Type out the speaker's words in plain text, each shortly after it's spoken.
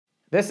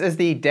This is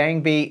the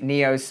Dangbei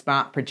Neo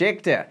Smart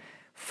Projector.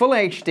 Full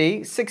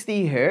HD,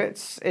 60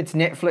 Hz, it's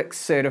Netflix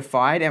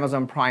certified,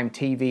 Amazon Prime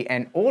TV,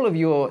 and all of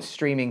your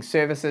streaming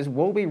services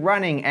will be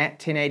running at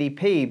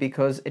 1080p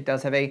because it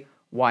does have a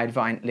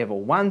Widevine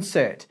Level 1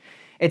 cert.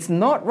 It's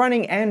not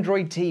running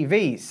Android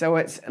TV, so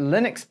it's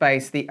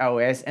Linux-based, the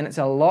OS, and it's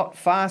a lot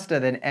faster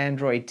than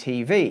Android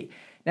TV.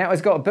 Now,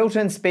 it's got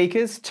built-in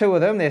speakers, 2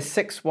 of them, they're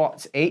 6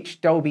 watts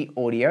each, Dolby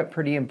Audio,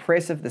 pretty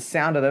impressive, the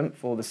sound of them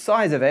for the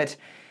size of it.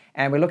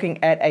 And we're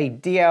looking at a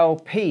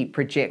DLP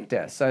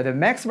projector. So the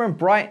maximum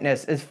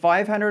brightness is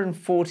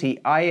 540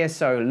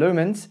 ISO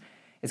lumens.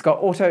 It's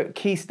got auto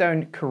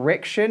keystone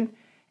correction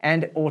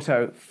and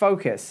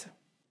autofocus.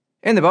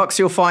 In the box,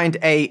 you'll find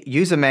a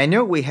user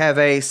manual. We have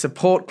a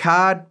support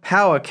card,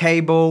 power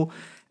cable,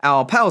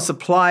 our power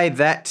supply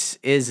that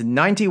is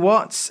 90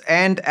 watts,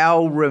 and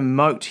our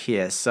remote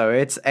here. So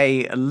it's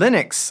a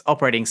Linux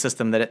operating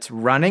system that it's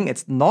running.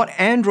 It's not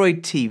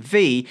Android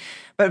TV,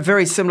 but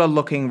very similar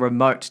looking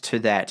remote to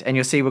that. And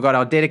you'll see we've got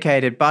our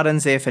dedicated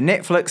buttons there for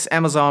Netflix,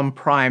 Amazon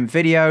Prime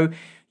Video,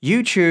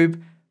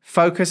 YouTube,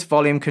 focus,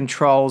 volume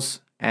controls,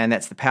 and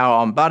that's the power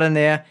on button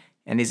there.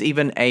 And there's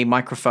even a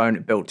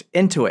microphone built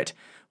into it.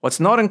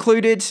 What's not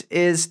included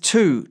is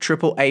 2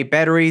 AAA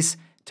batteries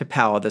to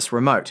power this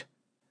remote.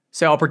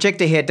 So our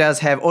projector here does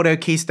have auto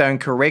keystone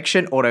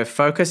correction,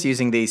 autofocus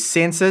using these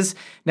sensors.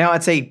 Now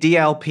it's a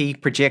DLP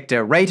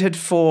projector rated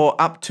for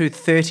up to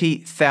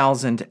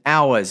 30,000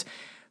 hours.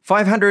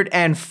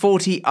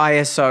 540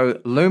 ISO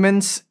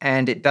lumens,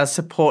 and it does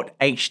support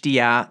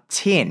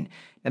HDR10.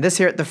 Now this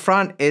here at the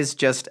front is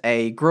just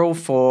a grill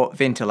for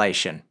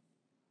ventilation.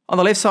 On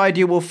the left side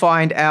you will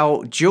find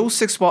our dual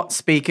 6-watt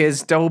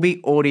speakers,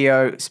 Dolby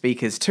Audio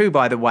speakers too,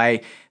 by the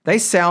way. They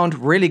sound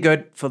really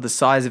good for the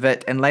size of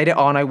it, and later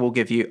on I will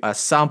give you a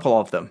sample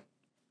of them.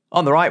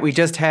 On the right we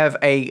just have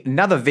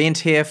another vent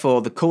here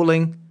for the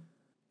cooling.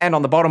 And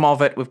on the bottom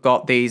of it, we've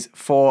got these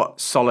 4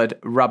 solid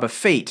rubber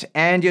feet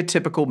and your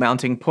typical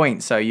mounting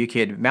point. So you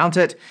could mount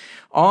it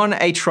on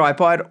a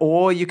tripod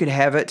or you could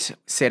have it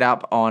set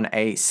up on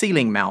a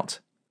ceiling mount.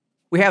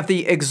 We have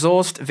the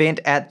exhaust vent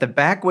at the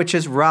back, which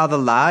is rather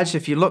large.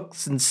 If you look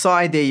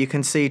inside there, you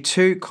can see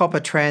 2 copper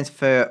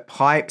transfer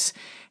pipes,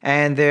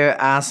 and there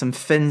are some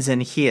fins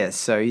in here.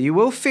 So you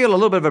will feel a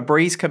little bit of a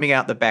breeze coming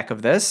out the back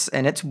of this,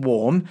 and it's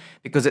warm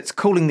because it's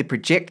cooling the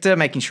projector,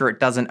 making sure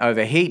it doesn't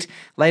overheat.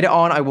 Later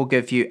on, I will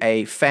give you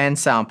a fan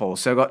sample.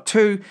 So I've got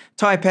 2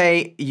 Type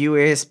A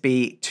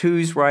USB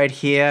 2s right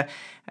here,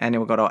 and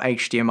then we've got our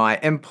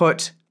HDMI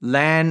input,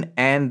 LAN,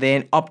 and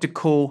then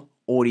optical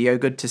audio,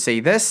 good to see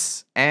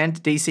this,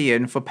 and DC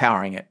in for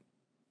powering it.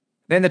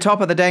 Then the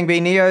top of the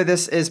Dangbei Neo,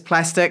 this is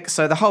plastic,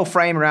 so the whole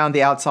frame around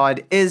the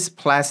outside is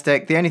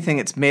plastic. The only thing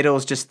that's metal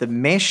is just the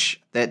mesh,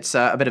 that's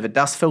a bit of a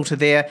dust filter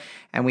there,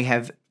 and we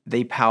have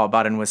the power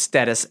button with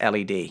status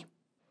LED.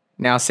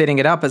 Now setting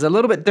it up is a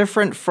little bit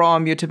different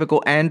from your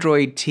typical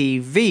Android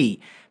TV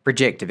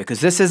projector,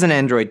 because this is an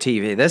Android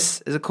TV.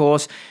 This is, of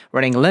course,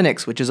 running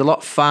Linux, which is a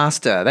lot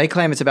faster. They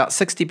claim it's about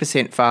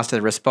 60%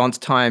 faster response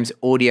times,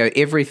 audio,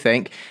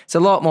 everything. It's a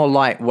lot more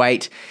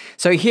lightweight.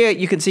 So here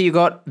you can see you've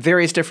got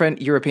various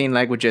different European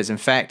languages. In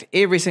fact,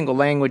 every single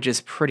language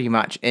is pretty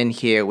much in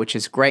here, which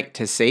is great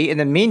to see. And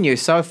the menu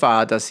so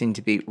far does seem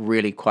to be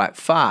really quite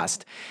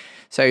fast.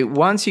 So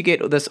once you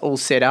get this all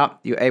set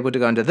up, you're able to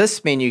go into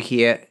this menu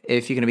here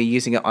if you're going to be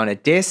using it on a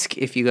desk,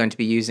 if you're going to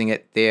be using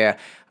it there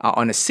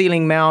on a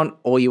ceiling mount,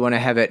 or you want to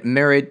have it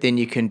mirrored, then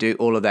you can do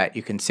all of that.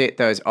 You can set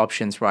those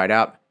options right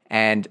up.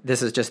 And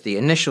this is just the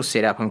initial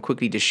setup. I'm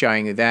quickly just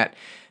showing you that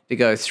to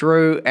go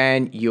through,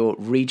 and your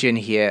region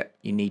here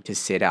you need to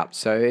set up.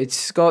 So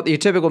it's got your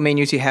typical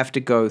menus you have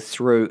to go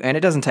through, and it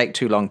doesn't take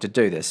too long to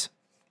do this.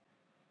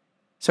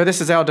 So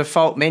this is our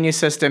default menu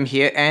system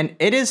here, and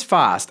it is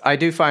fast. I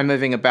do find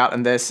moving about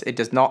in this, it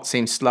does not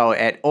seem slow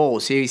at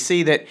all. So you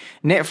see that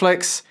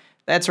Netflix,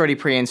 that's already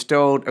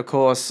pre-installed. Of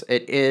course,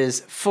 it is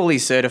fully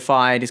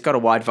certified. It's got a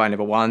Widevine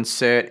Level 1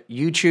 cert.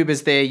 YouTube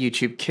is there,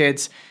 YouTube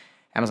Kids,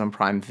 Amazon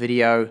Prime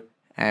Video,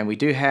 and we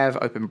do have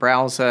open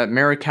browser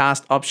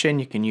mirrorcast option.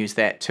 You can use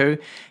that too.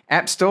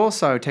 App Store,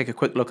 so take a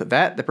quick look at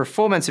that. The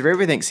performance of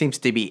everything seems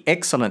to be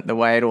excellent the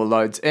way it all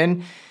loads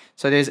in.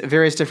 So there's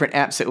various different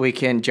apps that we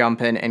can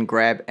jump in and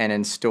grab and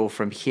install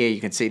from here.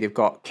 You can see they've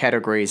got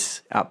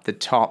categories up the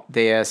top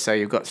there. So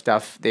you've got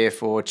stuff there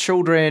for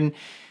children,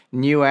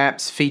 new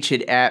apps,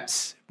 featured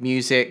apps,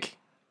 music,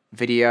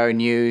 video,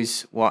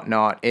 news,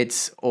 whatnot.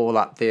 It's all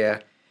up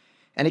there.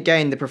 And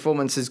again, the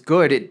performance is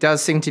good. It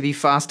does seem to be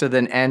faster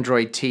than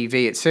Android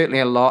TV. It's certainly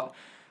a lot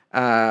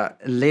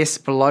less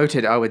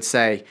bloated, I would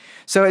say.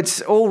 So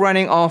it's all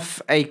running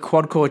off a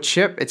quad-core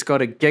chip. It's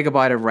got a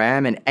gigabyte of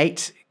RAM and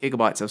 8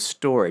 gigabytes of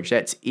storage.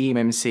 That's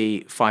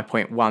eMMC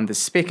 5.1, the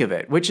spec of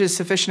it, which is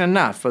sufficient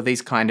enough for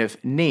these kind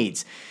of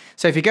needs.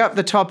 So if you go up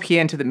the top here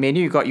into the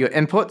menu, you've got your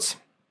inputs.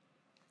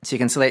 So you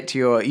can select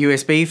your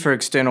USB for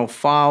external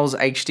files,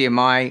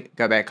 HDMI,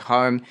 go back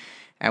home,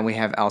 and we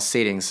have our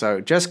settings.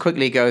 So just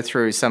quickly go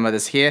through some of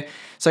this here.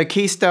 So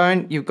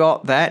keystone, you've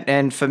got that.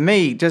 And for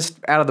me, just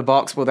out of the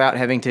box without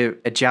having to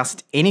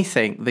adjust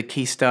anything, the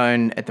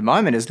keystone at the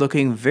moment is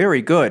looking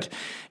very good.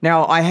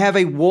 Now I have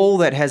a wall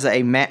that has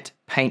a matte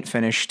paint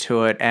finish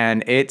to it,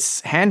 and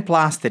it's hand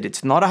plastered.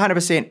 It's not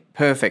 100%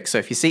 perfect. So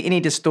if you see any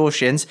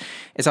distortions,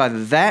 it's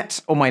either that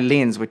or my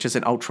lens, which is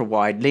an ultra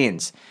wide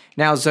lens.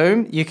 Now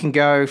zoom, you can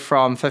go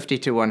from 50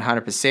 to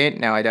 100%.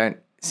 Now I don't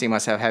see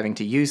myself having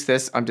to use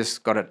this. I'm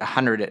just got it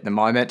 100 at the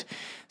moment.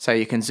 So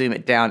you can zoom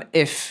it down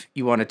if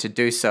you wanted to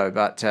do so,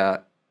 but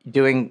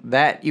doing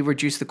that, you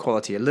reduce the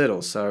quality a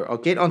little. So I'll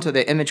get onto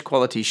the image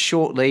quality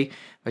shortly,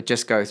 but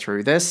just go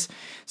through this.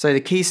 So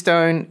the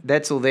keystone,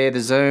 that's all there, the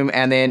zoom,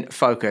 and then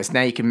focus.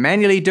 Now you can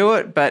manually do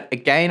it, but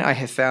again, I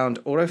have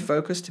found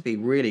autofocus to be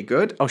really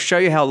good. I'll show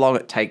you how long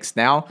it takes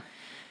now.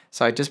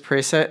 So I just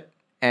press it,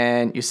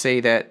 and you see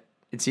that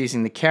it's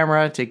using the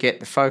camera to get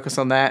the focus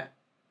on that,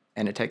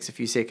 and it takes a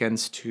few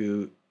seconds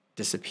to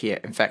disappear.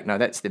 In fact, no,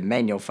 that's the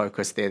manual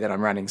focus there that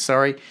I'm running,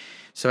 sorry.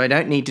 So I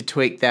don't need to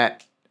tweak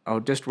that. I'll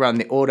just run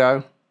the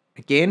auto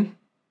again,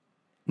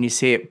 and you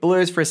see it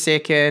blurs for a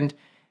second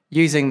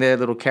using the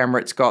little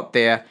camera it's got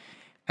there,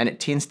 and it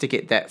tends to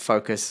get that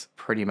focus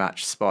pretty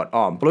much spot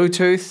on.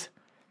 Bluetooth,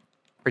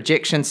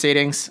 projection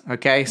settings,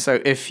 okay, so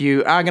if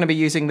you are going to be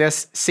using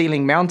this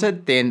ceiling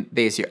mounted, then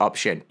there's your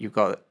option. You've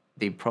got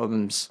the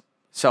problems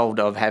solved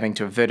of having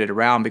to invert it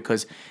around,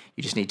 because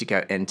you just need to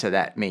go into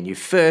that menu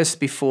first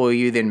before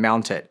you then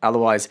mount it.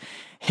 Otherwise,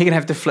 you're gonna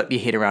have to flip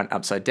your head around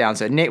upside down.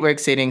 So network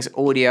settings,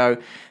 audio,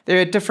 there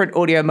are different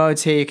audio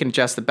modes here. You can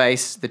adjust the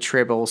bass, the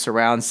treble,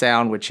 surround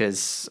sound, which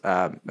is,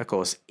 of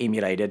course,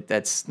 emulated.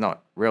 That's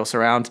not real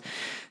surround.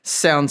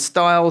 Sound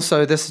style,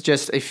 so this is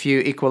just a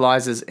few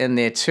equalizers in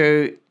there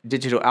too.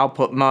 Digital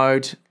output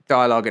mode,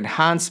 dialogue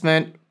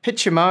enhancement,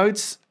 picture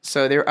modes.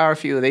 So there are a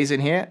few of these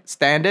in here.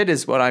 Standard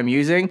is what I'm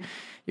using.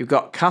 You've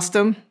got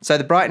custom. So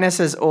the brightness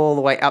is all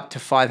the way up to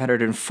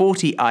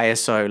 540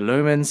 ISO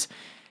lumens,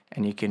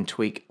 and you can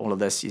tweak all of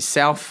this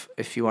yourself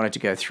if you wanted to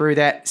go through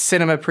that.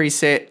 Cinema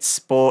preset,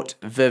 sport,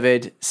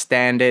 vivid,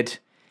 standard.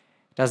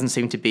 Doesn't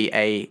seem to be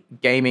a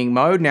gaming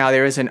mode. Now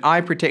there is an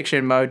eye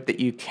protection mode that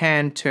you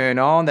can turn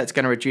on. That's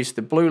going to reduce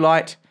the blue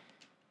light.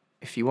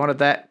 If you wanted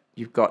that,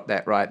 you've got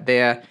that right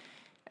there.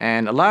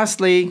 And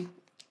lastly,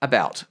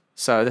 about.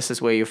 So this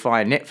is where you'll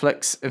find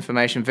Netflix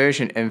information,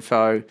 version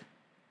info,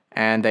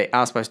 and they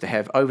are supposed to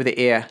have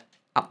over-the-air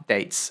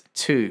updates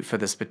too for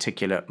this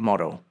particular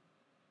model.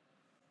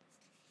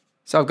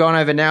 So I've gone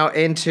over now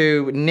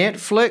into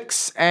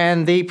Netflix,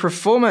 and the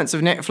performance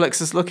of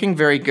Netflix is looking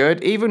very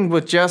good. Even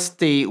with just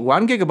the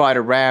 1 GB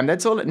of RAM,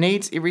 that's all it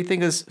needs.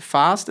 Everything is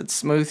fast, it's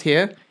smooth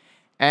here.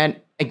 And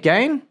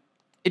again,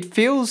 it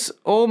feels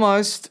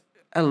almost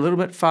a little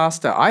bit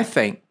faster, I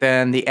think,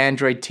 than the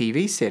Android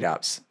TV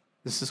setups.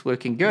 This is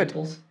working good.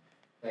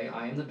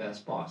 I am the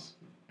best boss.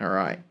 All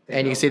right,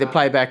 and you can see the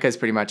playback is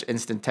pretty much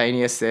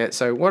instantaneous there.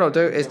 So what I'll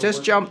do is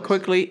just jump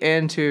quickly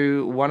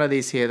into one of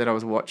these here that I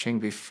was watching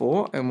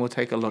before, and we'll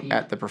take a look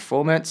at the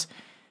performance.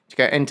 To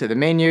go into the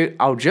menu,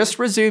 I'll just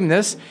resume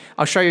this.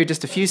 I'll show you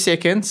just a few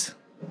seconds.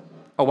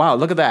 Oh wow,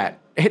 look at that.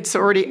 It's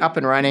already up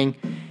and running.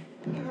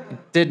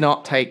 It did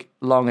not take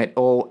long at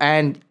all.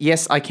 And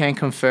yes, I can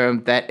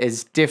confirm that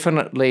is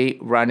definitely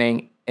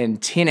running in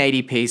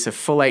 1080p, so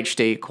full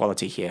HD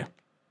quality here.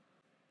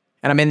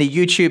 And I'm in the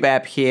YouTube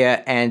app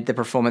here, and the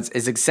performance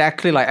is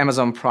exactly like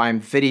Amazon Prime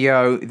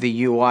Video,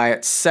 the UI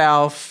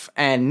itself,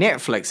 and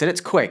Netflix, and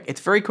it's quick.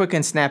 It's very quick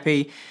and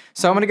snappy.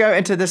 So I'm gonna go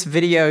into this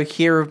video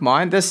here of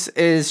mine. This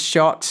is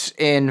shot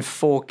in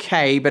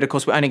 4K, but of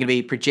course we're only gonna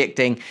be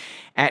projecting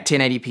at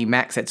 1080p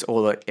max. That's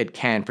all it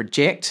can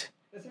project.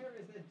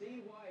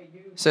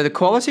 So the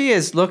quality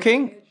is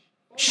looking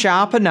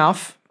sharp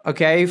enough,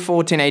 okay,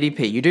 for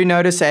 1080p. You do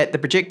notice at the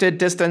projected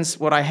distance,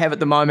 what I have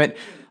at the moment,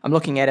 I'm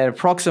looking at an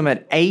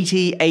approximate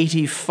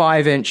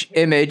 85 inch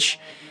image.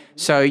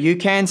 So you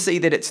can see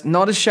that it's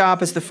not as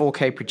sharp as the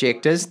 4K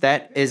projectors.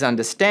 That is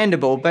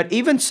understandable, but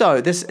even so,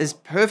 this is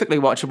perfectly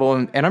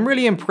watchable, and I'm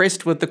really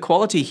impressed with the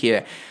quality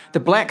here. The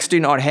blacks do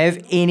not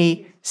have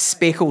any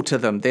speckle to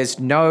them. There's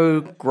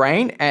no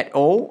grain at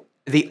all.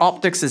 The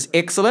optics is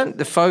excellent.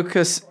 The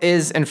focus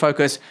is in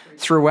focus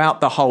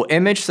throughout the whole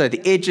image, so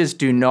the edges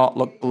do not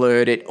look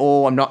blurred at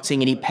all. I'm not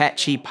seeing any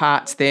patchy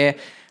parts there.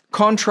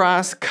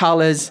 Contrast,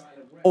 colors,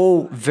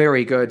 all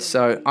very good.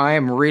 So I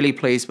am really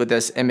pleased with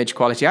this image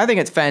quality. I think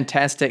it's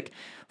fantastic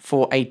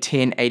for a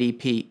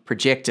 1080p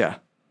projector.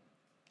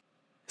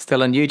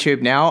 Still on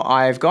YouTube now,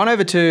 I've gone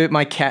over to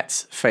my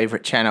cat's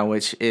favorite channel,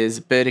 which is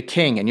Burger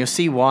King, and you'll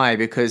see why,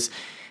 because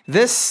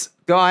this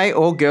guy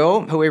or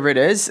girl, whoever it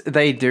is,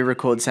 they do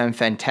record some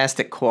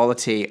fantastic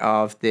quality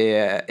of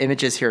their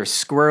images here of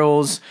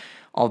squirrels,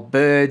 of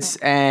birds,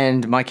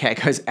 and my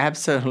cat goes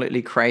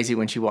absolutely crazy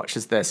when she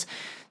watches this.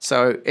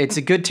 So it's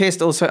a good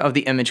test also of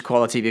the image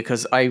quality,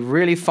 because I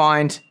really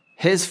find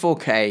his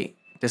 4K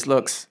just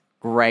looks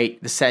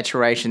great. The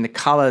saturation, the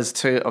colors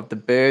too of the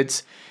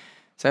birds.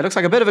 So it looks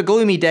like a bit of a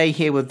gloomy day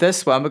here with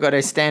this one. We've got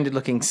a standard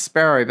looking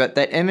sparrow, but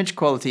that image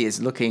quality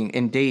is looking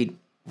indeed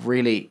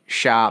really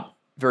sharp,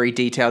 very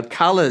detailed.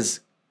 Colors,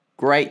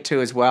 great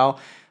too as well.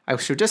 I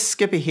shall just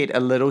skip ahead a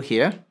little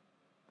here.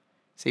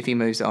 See if he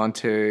moves on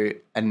to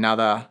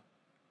another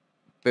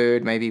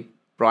bird, maybe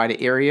brighter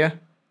area.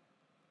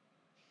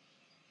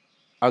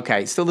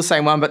 Okay, still the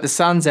same one, but the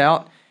sun's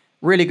out.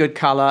 Really good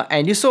color.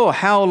 And you saw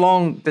how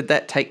long did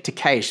that take to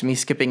cache, me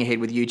skipping ahead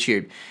with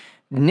YouTube.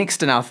 Next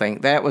to nothing.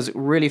 That was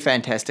really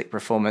fantastic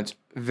performance,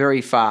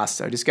 very fast.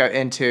 So just go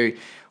into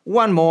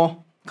one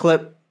more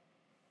clip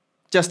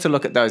just to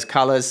look at those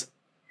colors.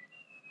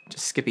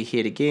 Just skip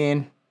ahead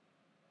again.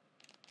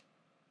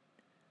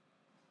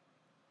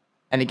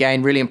 And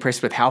again, really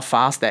impressed with how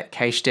fast that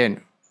cached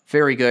in.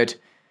 Very good.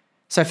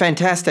 So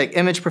fantastic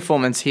image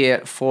performance here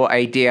for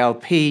a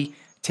DLP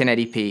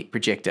 1080p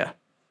projector.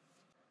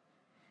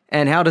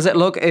 And how does it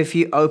look if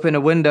you open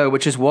a window,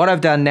 which is what I've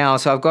done now.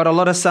 So I've got a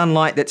lot of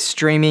sunlight that's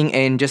streaming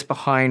in just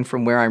behind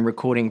from where I'm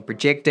recording,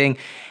 projecting,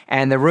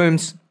 and the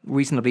room's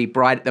reasonably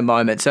bright at the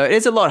moment. So it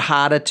is a lot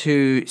harder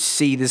to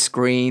see the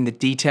screen, the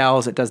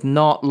details. It does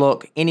not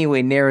look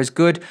anywhere near as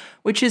good,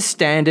 which is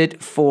standard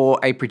for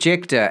a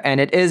projector. And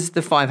it is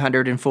the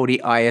 540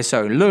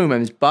 ISO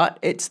lumens, but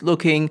it's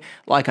looking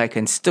like I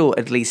can still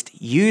at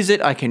least use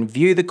it. I can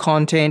view the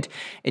content.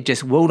 It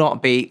just will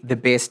not be the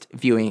best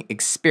viewing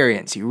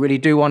experience. You really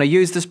do want to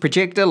use this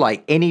projector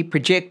like any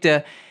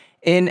projector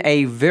in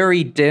a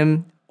very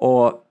dim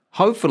or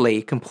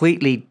hopefully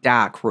completely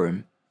dark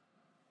room.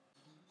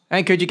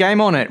 And could you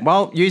game on it?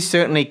 Well, you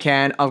certainly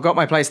can. I've got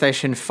my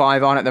PlayStation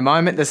 5 on at the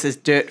moment. This is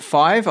Dirt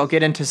 5. I'll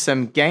get into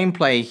some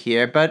gameplay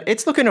here, but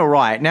it's looking all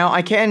right. Now,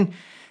 I can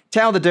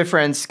tell the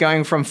difference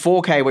going from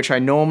 4K, which I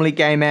normally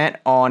game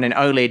at on an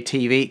OLED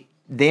TV,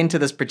 then to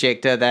this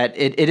projector, that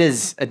it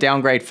is a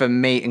downgrade for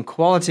me in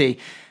quality,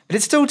 but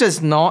it still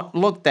does not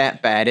look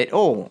that bad at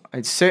all.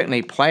 It's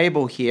certainly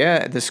playable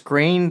here. The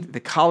screen, the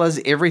colors,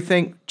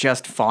 everything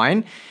just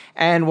fine.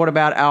 And what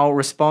about our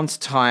response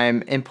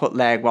time, input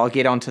lag? Well, I'll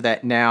get onto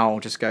that now. I'll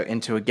just go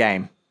into a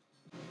game.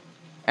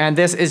 And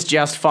this is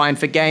just fine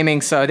for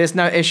gaming, so there's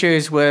no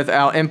issues with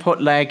our input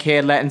lag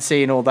here,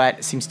 latency and all that.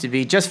 It seems to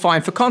be just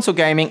fine for console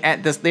gaming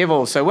at this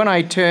level. So when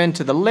I turn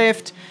to the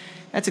left,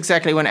 that's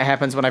exactly when it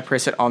happens when I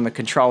press it on the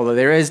controller.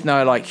 There is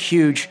no like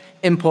huge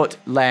input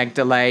lag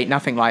delay,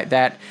 nothing like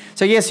that.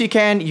 So yes, you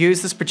can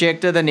use this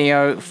projector, the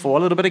Neo, for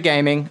a little bit of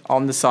gaming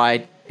on the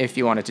side if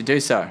you wanted to do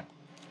so.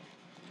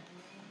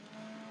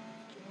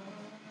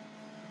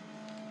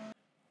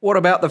 What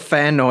about the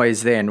fan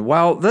noise then?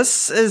 Well,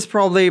 this is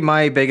probably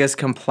my biggest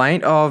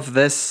complaint of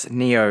this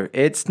Neo.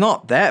 It's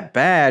not that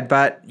bad,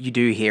 but you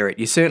do hear it.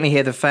 You certainly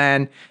hear the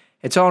fan.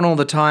 It's on all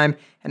the time,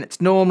 and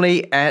it's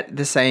normally at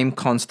the same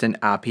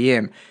constant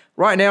RPM.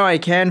 Right now, I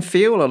can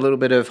feel a little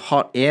bit of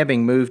hot air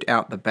being moved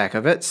out the back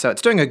of it, so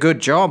it's doing a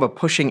good job of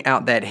pushing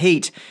out that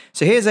heat.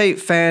 So here's a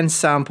fan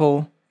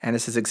sample, and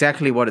this is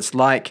exactly what it's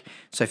like.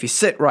 So if you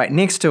sit right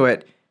next to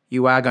it,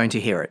 you are going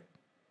to hear it.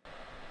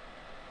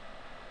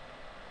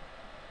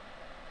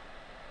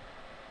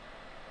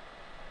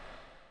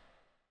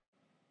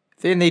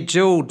 Then the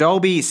dual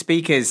Dolby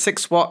speakers,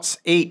 6 watts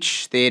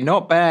each. They're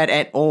not bad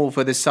at all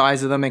for the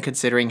size of them and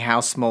considering how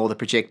small the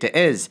projector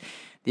is.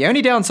 The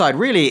only downside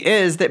really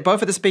is that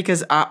both of the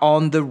speakers are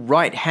on the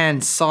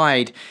right-hand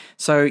side,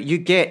 so you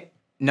get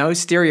no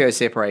stereo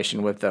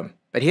separation with them.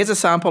 But here's a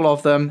sample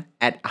of them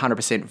at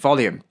 100%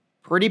 volume.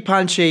 Pretty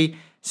punchy,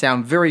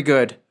 sound very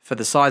good for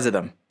the size of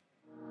them.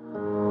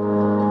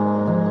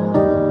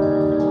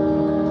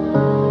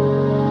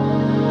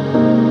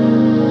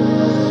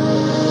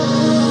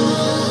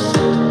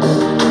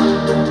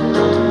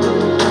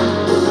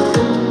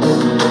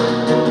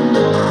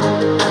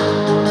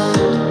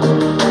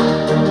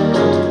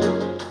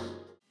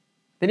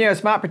 The Neo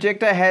Smart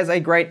Projector has a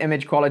great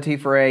image quality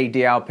for a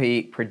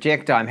DLP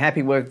projector. I'm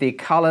happy with the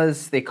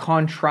colors, the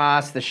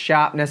contrast, the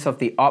sharpness of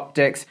the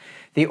optics.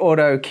 The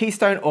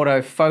keystone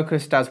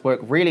autofocus does work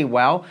really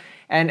well.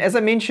 And as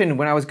I mentioned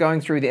when I was going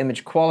through the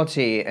image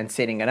quality and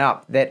setting it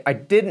up, that I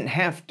didn't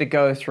have to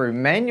go through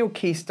manual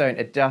keystone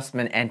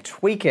adjustment and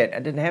tweak it. I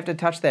didn't have to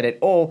touch that at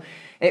all.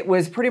 It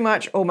was pretty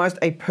much almost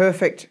a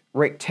perfect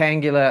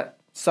rectangular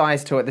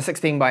size to it. The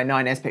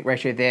 16:9 aspect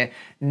ratio there,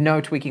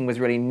 no tweaking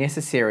was really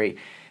necessary.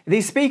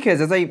 These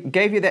speakers, as I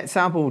gave you that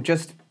sample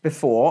just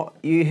before,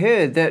 you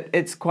heard that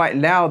it's quite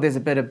loud, there's a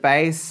bit of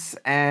bass,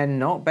 and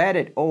not bad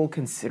at all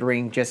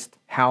considering just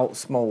how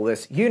small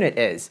this unit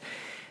is.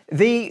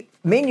 The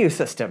menu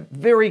system,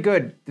 very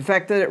good. The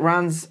fact that it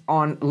runs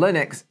on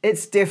Linux,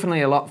 it's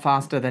definitely a lot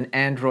faster than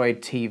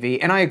Android TV,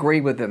 and I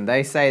agree with them.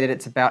 They say that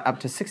it's about up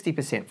to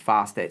 60%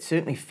 faster. It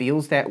certainly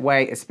feels that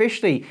way,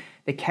 especially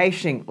the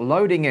caching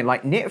loading in,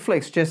 like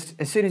Netflix, just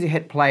as soon as you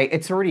hit play,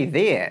 it's already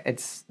there.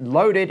 It's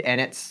loaded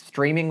and it's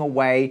streaming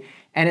away,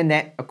 and in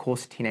that, of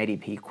course,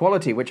 1080p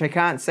quality, which I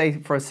can't say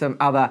for some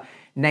other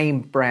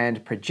name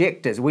brand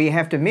projectors. We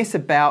have to mess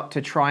about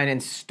to try and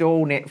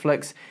install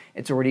Netflix.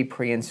 It's already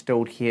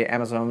pre-installed here.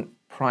 Amazon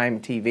Prime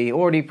TV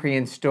already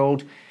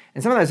pre-installed.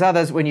 And some of those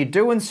others, when you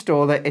do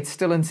install it, it's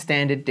still in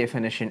standard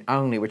definition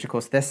only, which of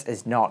course this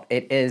is not.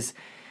 It is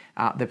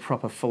the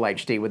proper Full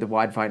HD with the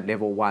Widevine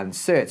Level 1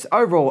 certs.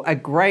 Overall, a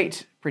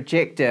great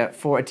projector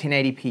for a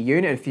 1080p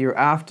unit if you're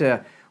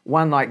after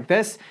one like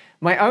this.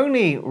 My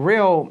only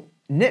real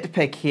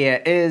nitpick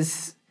here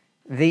is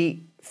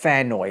the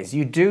fan noise.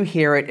 You do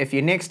hear it. If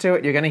you're next to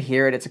it, you're going to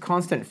hear it. It's a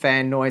constant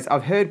fan noise.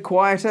 I've heard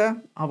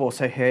quieter. I've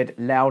also heard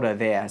louder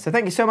there. So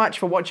thank you so much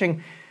for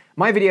watching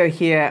my video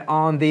here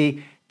on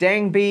the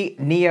Dangbei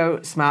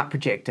Neo Smart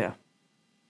Projector.